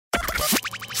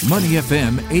Money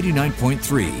FM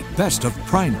 89.3, best of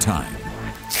prime time.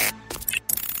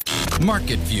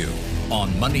 Market View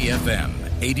on Money FM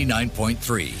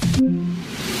 89.3.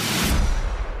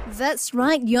 That's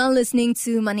right. You're listening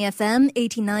to Money FM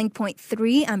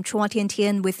 89.3. I'm Chua Tian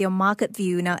Tian with your Market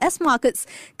View. Now, as markets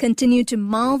continue to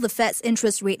mull the Fed's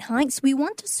interest rate hikes, we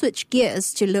want to switch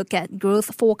gears to look at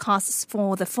growth forecasts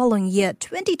for the following year,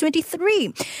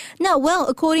 2023. Now,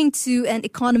 according to an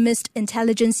Economist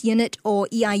Intelligence Unit or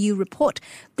EIU report,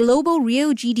 global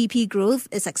real GDP growth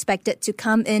is expected to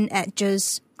come in at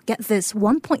just get this,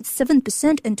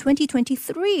 1.7% in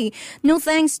 2023. No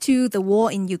thanks to the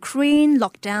war in Ukraine,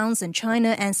 lockdowns in China,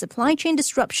 and supply chain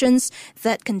disruptions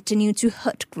that continue to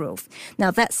hurt growth.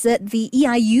 Now, that said, the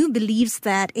EIU believes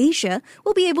that Asia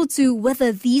will be able to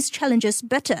weather these challenges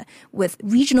better, with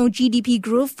regional GDP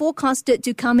growth forecasted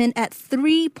to come in at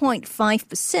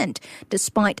 3.5%,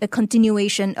 despite a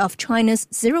continuation of China's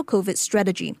zero-COVID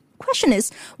strategy. Question is,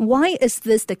 why is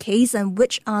this the case and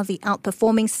which are the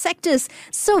outperforming sectors?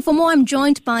 So for more, I'm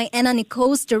joined by Anna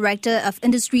Nichols, Director of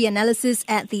Industry Analysis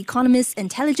at the Economist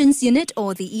Intelligence Unit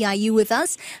or the EIU with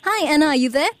us. Hi, Anna, are you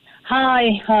there?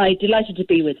 Hi. Delighted to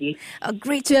be with you.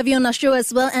 Great to have you on our show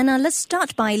as well. Anna, let's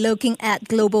start by looking at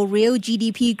global real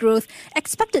GDP growth,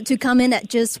 expected to come in at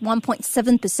just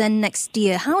 1.7% next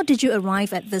year. How did you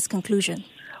arrive at this conclusion?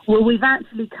 Well, we've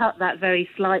actually cut that very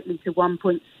slightly to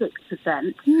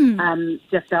 1.6%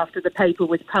 just after the paper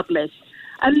was published.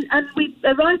 And we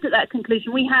arrived at that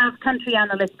conclusion. We have country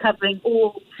analysts covering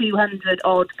all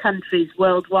 200-odd countries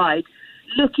worldwide,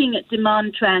 looking at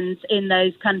demand trends in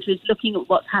those countries, looking at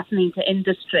what's happening to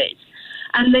industries.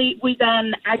 And we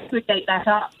then aggregate that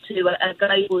up to a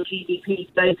global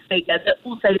GDP growth figure that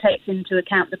also takes into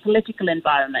account the political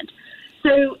environment.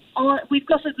 So we've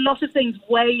got a lot of things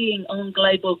weighing on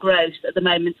global growth at the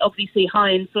moment. Obviously,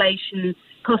 high inflation,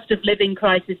 cost of living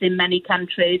crisis in many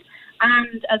countries,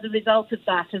 and as a result of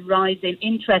that, a rise in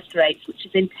interest rates, which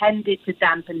is intended to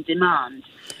dampen demand.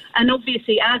 And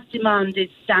obviously, as demand is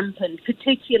dampened,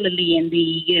 particularly in the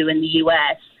EU and the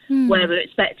US, where we're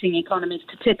expecting economies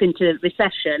to tip into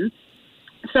recession,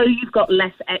 so you've got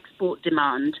less export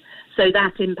demand. So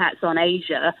that impacts on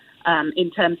Asia. In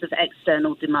terms of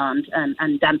external demand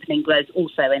and dampening growth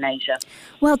also in Asia.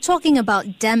 Well, talking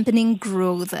about dampening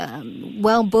growth,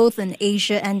 both in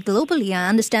Asia and globally, I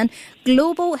understand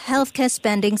global healthcare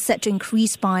spending set to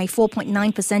increase by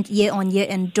 4.9% year-on-year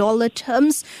in dollar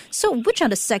terms. So which are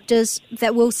the sectors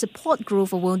that will support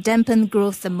growth or will dampen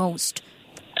growth the most?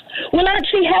 Well,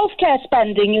 actually, healthcare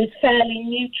spending is fairly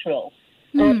neutral.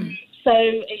 So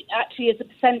it actually, as a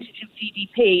percentage of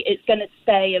GDP, it's going to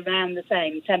stay around the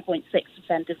same, 10.6%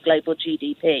 of global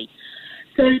GDP.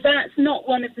 So that's not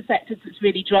one of the sectors that's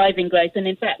really driving growth. And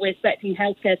in fact, we're expecting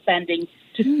healthcare spending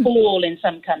to fall in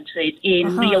some countries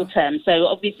in real terms. So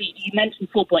obviously, you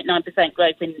mentioned 4.9%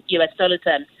 growth in US dollar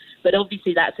terms, but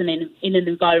obviously that's in an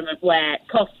environment where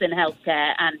costs in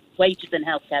healthcare and wages in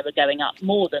healthcare are going up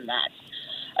more than that.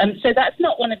 So that's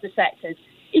not one of the sectors.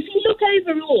 If you look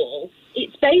overall,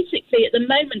 it's basically at the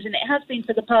moment, and it has been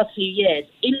for the past few years,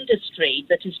 industry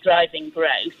that is driving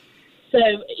growth. So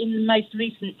in the most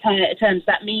recent terms,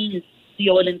 that means the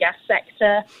oil and gas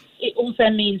sector. It also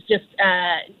means just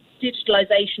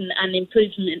digitalization and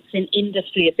improvements in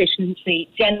industry efficiency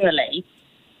generally.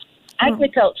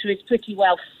 Agriculture is pretty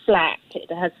well flat. It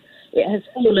has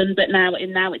fallen, but now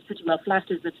it's pretty well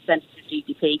flat as a percentage of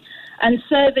GDP. And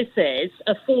services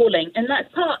are falling, and that's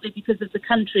partly because of the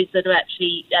countries that are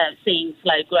actually seeing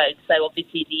slow growth. So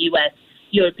obviously the US,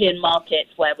 European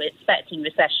markets, where we're expecting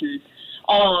recessions,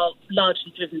 are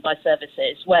largely driven by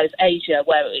services, whereas Asia,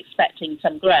 where we're expecting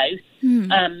some growth,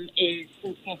 is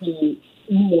driven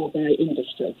more by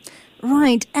industry.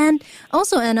 Right. And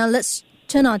also, Anna, let's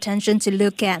turn our attention to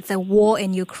look at the war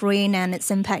in Ukraine and its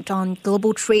impact on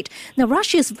global trade. Now,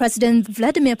 Russia's President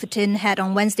Vladimir Putin had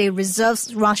on Wednesday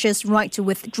reserved Russia's right to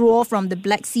withdraw from the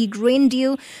Black Sea grain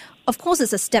deal. Of course,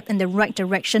 it's a step in the right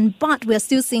direction, but we're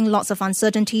still seeing lots of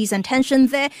uncertainties and tension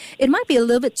there. It might be a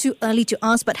little bit too early to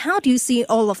ask, but how do you see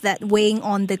all of that weighing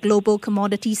on the global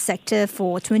commodity sector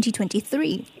for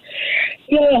 2023?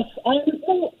 Yes, well,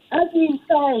 as you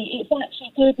say, it's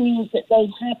actually good news that they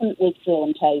haven't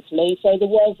withdrawn totally. So there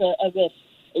was a risk.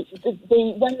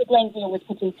 When the grain deal was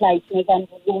put in place,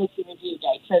 November was the review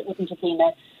date, so it wouldn't have been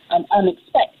an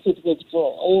unexpected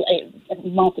withdrawal.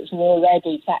 Markets were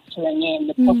already factoring in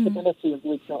the possibility of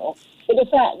withdrawal. But the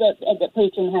fact that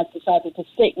Putin has decided to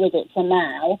stick with it for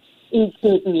now is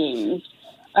good news.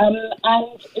 And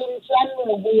in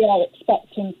general, we are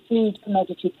expecting food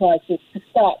commodity prices to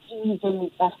start easing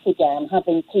back again,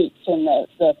 having peaked in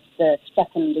the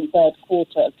second and third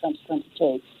quarter of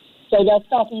 2022. So they'll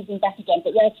start easing back again,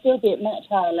 but they'll still be at much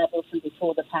higher levels than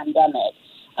before the pandemic.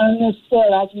 And there's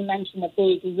still, as you mentioned, a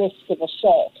big risk of a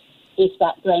shock if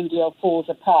that grain deal falls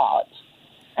apart.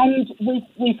 And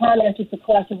we've highlighted for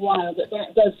quite a while that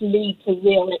does lead to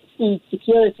real food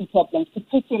security problems,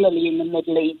 particularly in the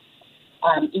Middle East.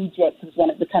 Egypt was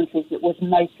one of the countries that was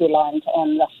most reliant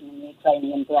on Russian and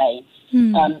Ukrainian grain.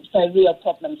 So real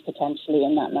problems potentially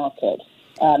in that market.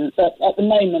 But at the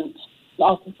moment,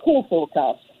 our core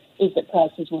forecast is that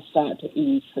prices will start to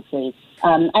ease for food.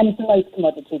 And for most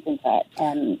commodities, in fact,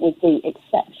 with the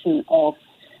exception of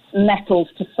metals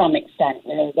to some extent,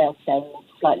 they'll stay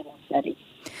slightly more steady.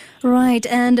 Right,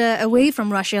 and away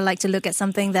from Russia, I'd like to look at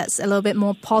something that's a little bit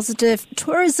more positive,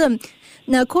 tourism.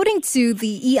 Now, according to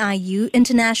the EIU,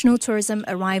 international tourism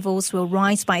arrivals will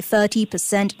rise by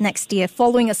 30% next year,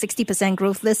 following a 60%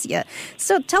 growth this year.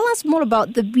 So tell us more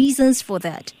about the reasons for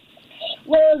that.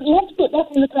 Well, you have to put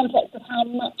that in the context of how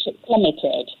much it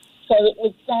plummeted. So it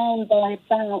was down by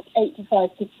about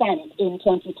 85% in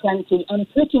 2020 and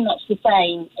pretty much the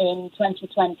same in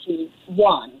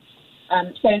 2021.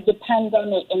 So the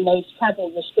pandemic and those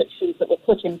travel restrictions that were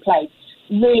put in place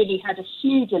really had a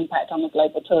huge impact on the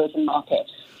global tourism market.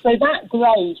 So that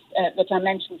growth that I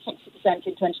mentioned, 60%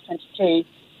 in 2022,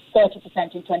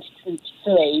 30% in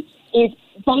 2023, is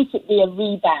basically a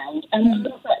rebound. And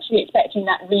we're also actually expecting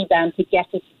that rebound to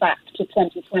get us back to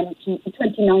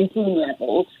 2019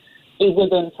 levels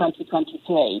within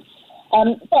 2023.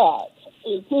 But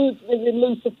it is the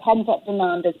release of pent-up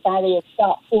demand as barriers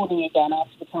start falling again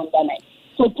after the pandemic.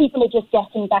 So people are just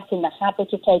getting back in the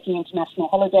habit of taking international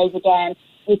holidays again.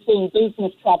 We're seeing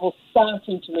business travel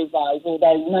starting to revive,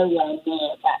 although nowhere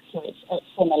near back to its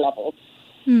former levels.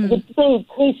 The big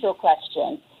crucial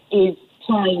question is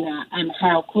China and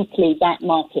how quickly that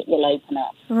market will open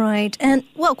up. Right. And,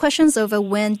 well, questions over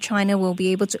when China will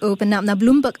be able to open up. Now,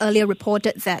 Bloomberg earlier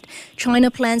reported that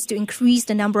China plans to increase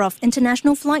the number of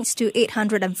international flights to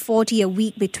 840 a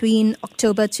week between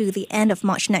October to the end of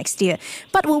March next year.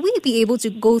 But will we be able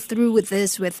to go through with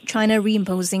this with China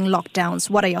reimposing lockdowns?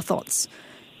 What are your thoughts?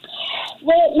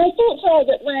 Well, my thoughts are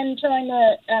that when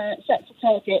China sets a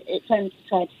target, it tends to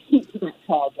try to keep to that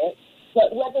target.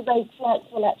 But whether those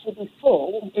flights will actually be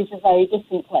full is a very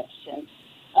different question.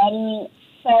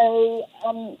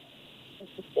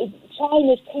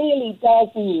 China clearly does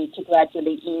need to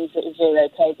gradually ease its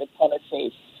zero-COVID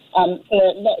policies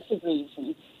for lots of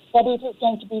reasons. But it is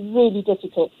going to be really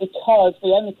difficult because the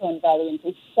Omicron variant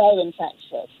is so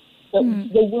infectious that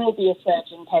there will be a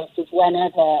surge in cases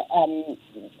whenever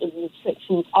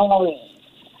restrictions are eased.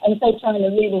 And so China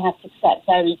really has to step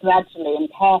very gradually and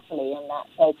carefully in that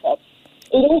process.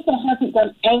 It also hasn't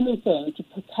done anything to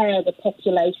prepare the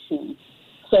population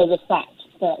for the fact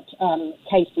that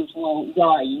cases will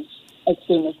rise as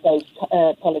soon as those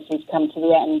policies come to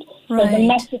the end. Right. So the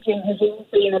messaging has all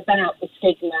been about the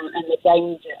stigma and the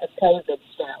danger of COVID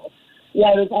still,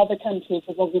 whereas other countries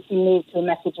have obviously moved to a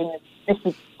messaging that this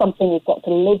is something we've got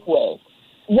to live with.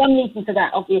 One reason for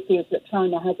that, obviously, is that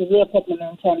China has a real problem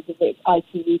in terms of its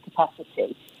ICU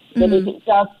capacity. That if it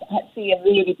does see a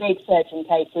really big surge in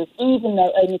cases, even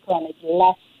though Omicron is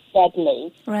less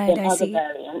deadly than other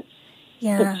variants,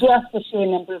 but just the sheer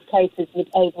number of cases would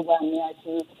overwhelm the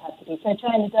ICU capacity. So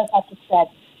China does have to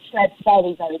tread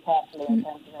very, very carefully in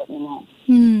terms of opening up.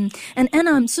 And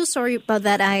Anna, I'm so sorry about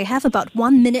that. I have about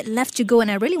 1 minute left to go, and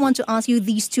I really want to ask you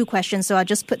these two questions, so I'll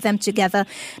just put them together.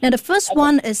 Now, the first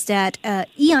one is that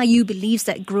EIU believes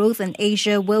that growth in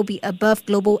Asia will be above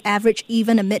global average,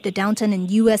 even amid the downturn in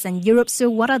US and Europe. So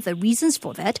what are the reasons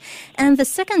for that? And the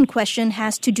second question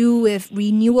has to do with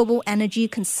renewable energy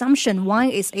consumption. Why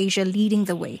is Asia leading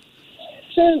the way?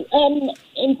 So,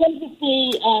 in terms of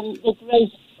the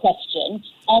growth question,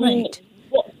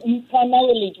 what's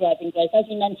primarily driving growth, as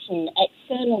you mentioned,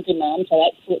 external demand, so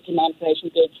export demand for Asian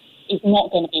goods, is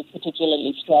not going to be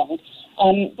particularly strong.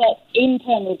 But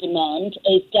internal demand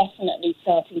is definitely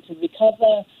starting to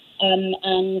recover,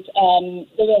 and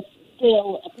there are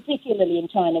still, particularly in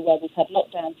China where we've had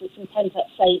lockdowns, there's some pent-up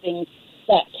savings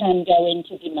that can go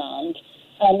into demand.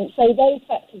 So those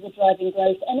factors are driving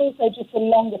growth, and also just the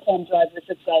longer-term drivers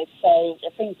of growth, so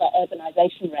things like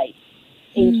urbanisation rates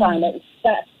in China,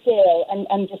 that's still,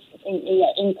 and just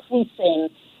increasing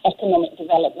economic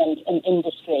development and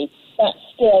industry, that's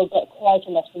still got quite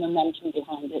a lot of momentum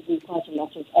behind it and quite a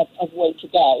lot of way to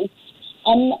go.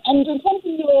 And in terms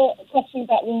of your question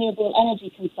about renewable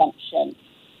energy consumption,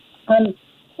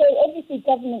 so obviously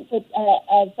governments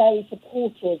are very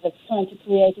supportive of trying to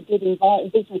create a good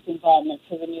business environment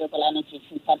for renewable energy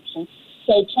consumption.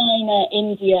 So China,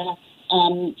 India,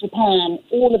 Japan,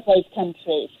 all of those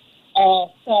countries are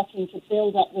starting to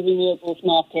build up the renewables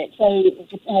market. So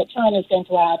China is going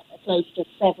to add close to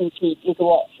 70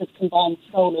 gigawatts of combined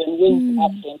solar and wind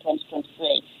capacity in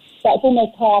 2023. That's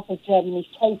almost half of Germany's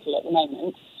total at the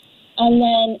moment. And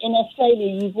then in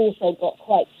Australia, you've also got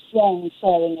quite strong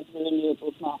sharing of the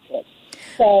renewables market.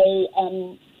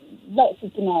 So lots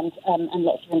of demand and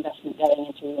lots of investment going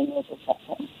into the renewables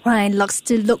sector. Right, lots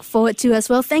to look forward to as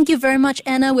well. Thank you very much,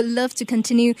 Anna. We'd love to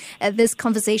continue this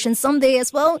conversation someday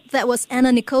as well. That was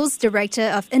Anna Nichols, Director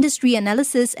of Industry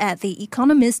Analysis at the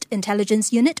Economist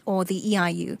Intelligence Unit, or the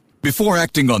EIU. Before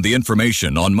acting on the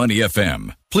information on Money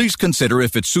FM, please consider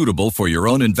if it's suitable for your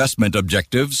own investment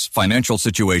objectives, financial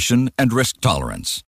situation, and risk tolerance.